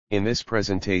In this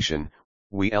presentation,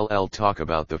 we'll talk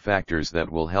about the factors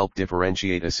that will help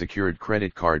differentiate a secured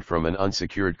credit card from an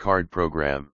unsecured card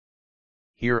program.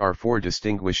 Here are 4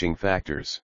 distinguishing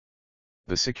factors.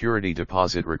 The security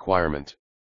deposit requirement.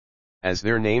 As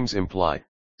their names imply,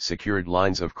 secured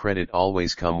lines of credit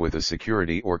always come with a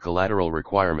security or collateral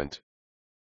requirement.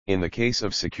 In the case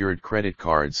of secured credit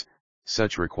cards,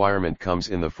 such requirement comes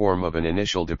in the form of an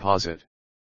initial deposit.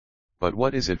 But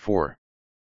what is it for?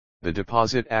 The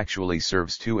deposit actually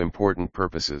serves 2 important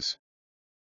purposes.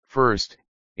 First,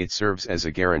 it serves as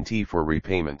a guarantee for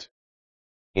repayment.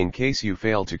 In case you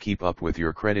fail to keep up with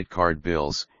your credit card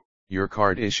bills, your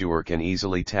card issuer can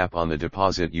easily tap on the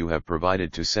deposit you have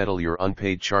provided to settle your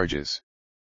unpaid charges.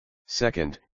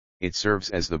 Second, it serves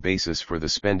as the basis for the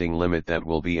spending limit that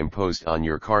will be imposed on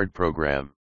your card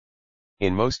program.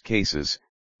 In most cases,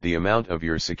 the amount of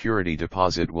your security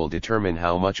deposit will determine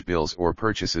how much bills or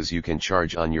purchases you can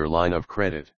charge on your line of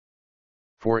credit.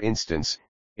 For instance,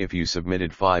 if you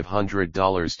submitted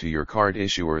 $500 to your card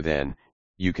issuer, then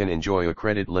you can enjoy a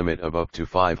credit limit of up to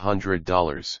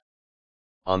 $500.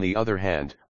 On the other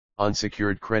hand,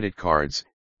 unsecured credit cards,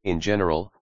 in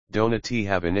general, don't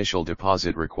have initial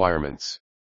deposit requirements.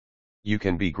 You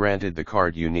can be granted the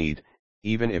card you need,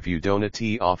 even if you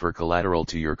don't offer collateral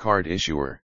to your card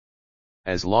issuer.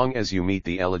 As long as you meet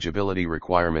the eligibility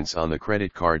requirements on the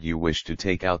credit card you wish to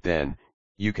take out, then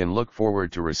you can look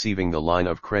forward to receiving the line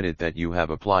of credit that you have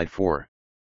applied for.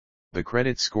 The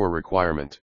credit score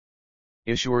requirement.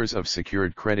 Issuers of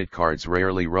secured credit cards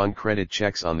rarely run credit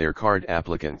checks on their card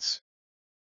applicants.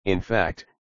 In fact,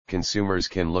 consumers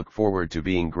can look forward to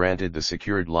being granted the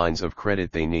secured lines of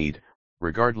credit they need,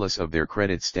 regardless of their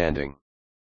credit standing.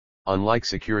 Unlike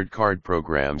secured card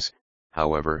programs,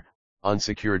 however,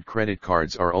 unsecured credit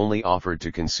cards are only offered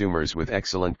to consumers with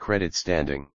excellent credit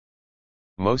standing.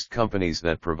 Most companies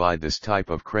that provide this type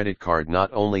of credit card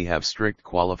not only have strict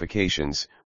qualifications,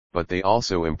 but they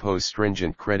also impose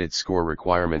stringent credit score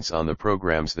requirements on the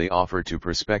programs they offer to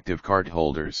prospective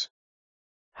cardholders.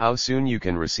 How soon you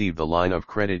can receive the line of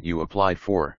credit you applied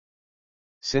for.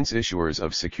 Since issuers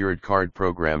of secured card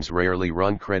programs rarely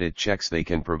run credit checks, they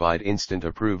can provide instant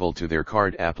approval to their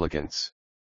card applicants.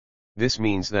 This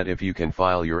means that if you can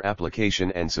file your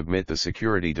application and submit the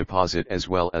security deposit as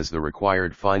well as the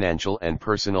required financial and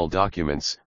personal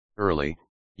documents early,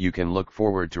 you can look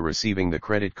forward to receiving the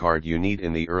credit card you need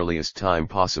in the earliest time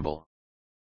possible.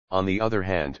 On the other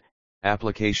hand,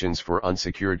 applications for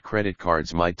unsecured credit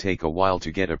cards might take a while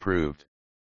to get approved.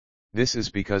 This is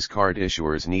because card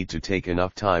issuers need to take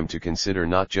enough time to consider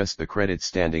not just the credit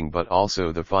standing but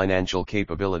also the financial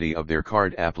capability of their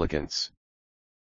card applicants.